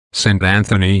Saint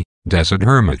Anthony, Desert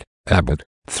Hermit, Abbot,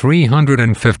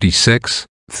 356,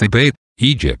 Thebaid,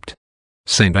 Egypt.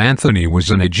 Saint Anthony was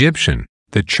an Egyptian,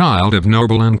 the child of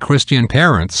noble and Christian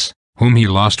parents, whom he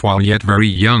lost while yet very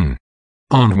young.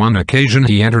 On one occasion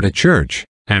he entered a church,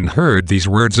 and heard these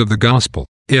words of the gospel: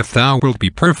 "If thou wilt be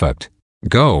perfect,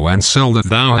 go and sell that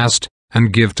thou hast,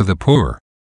 and give to the poor."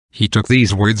 He took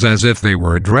these words as if they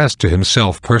were addressed to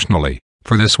himself personally,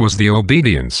 for this was the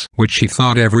obedience which he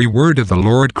thought every word of the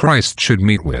Lord Christ should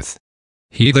meet with.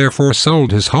 He therefore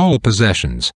sold his whole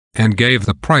possessions, and gave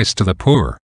the price to the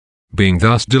poor. Being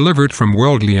thus delivered from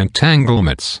worldly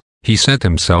entanglements, he set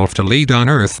himself to lead on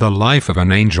earth the life of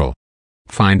an angel.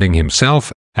 Finding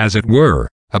himself, as it were,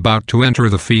 about to enter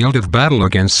the field of battle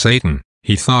against Satan,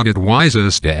 he thought it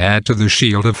wisest to add to the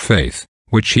shield of faith,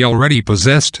 which he already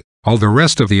possessed, all the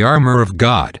rest of the armor of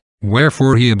God,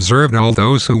 wherefore he observed all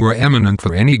those who were eminent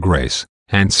for any grace,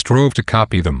 and strove to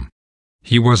copy them.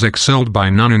 He was excelled by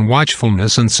none in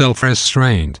watchfulness and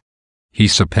self-restraint. He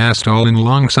surpassed all in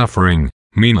long-suffering,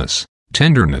 meekness,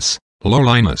 tenderness,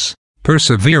 lowliness,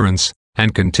 perseverance,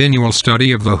 and continual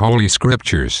study of the Holy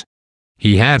Scriptures.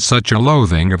 He had such a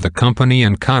loathing of the company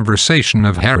and conversation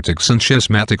of heretics and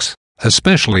schismatics,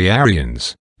 especially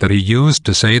Arians, that he used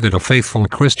to say that a faithful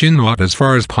Christian ought as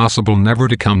far as possible never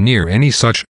to come near any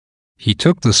such. He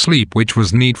took the sleep which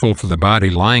was needful for the body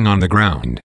lying on the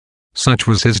ground. Such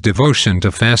was his devotion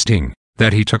to fasting,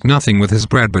 that he took nothing with his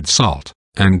bread but salt,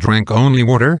 and drank only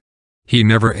water. He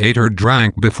never ate or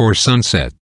drank before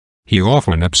sunset. He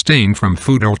often abstained from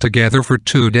food altogether for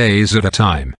 2 days at a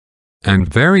time,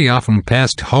 and very often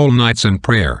passed whole nights in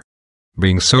prayer.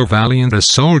 Being so valiant a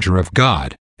soldier of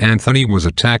God, Anthony was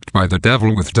attacked by the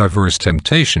devil with diverse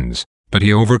temptations, but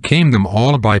he overcame them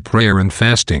all by prayer and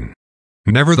fasting.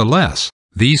 Nevertheless,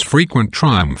 these frequent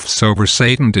triumphs over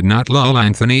Satan did not lull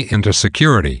Anthony into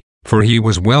security, for he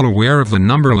was well aware of the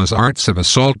numberless arts of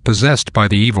assault possessed by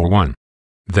the evil one.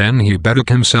 Then he betook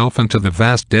himself into the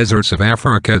vast deserts of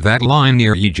Africa that lie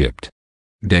near Egypt.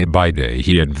 Day by day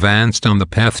he advanced on the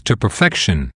path to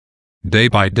perfection. Day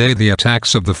by day the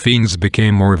attacks of the fiends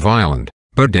became more violent,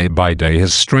 but day by day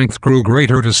his strength grew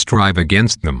greater to strive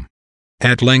against them.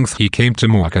 At length he came to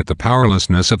mock at the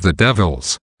powerlessness of the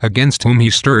devils, against whom he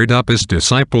stirred up his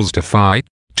disciples to fight,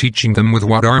 teaching them with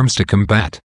what arms to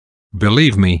combat.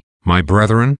 "Believe me, my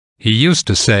brethren," he used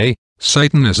to say,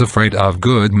 "Satan is afraid of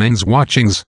good men's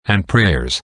watchings, and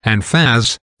prayers, and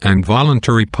fasts, and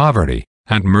voluntary poverty,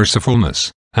 and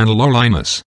mercifulness, and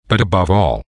lowliness, but above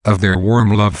all, of their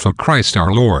warm love for Christ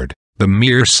our Lord, the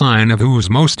mere sign of whose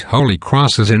most holy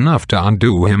cross is enough to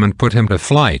undo him and put him to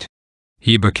flight."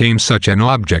 He became such an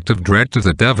object of dread to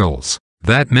the devils,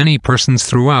 that many persons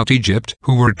throughout Egypt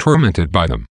who were tormented by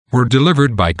them, were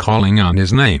delivered by calling on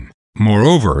his name.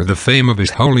 Moreover, the fame of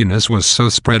his holiness was so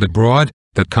spread abroad,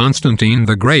 that Constantine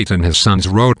the Great and his sons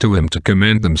wrote to him to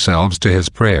commend themselves to his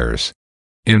prayers.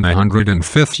 In the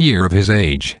 105th year of his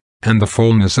age, and the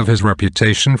fullness of his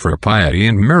reputation for piety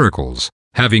and miracles,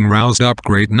 having roused up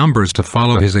great numbers to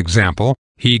follow his example,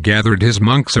 he gathered his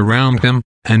monks around him,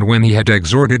 and when he had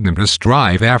exhorted them to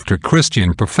strive after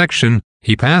Christian perfection,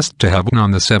 he passed to heaven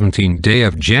on the 17th day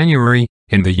of January,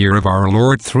 in the year of our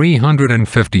Lord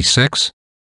 356.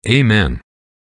 Amen.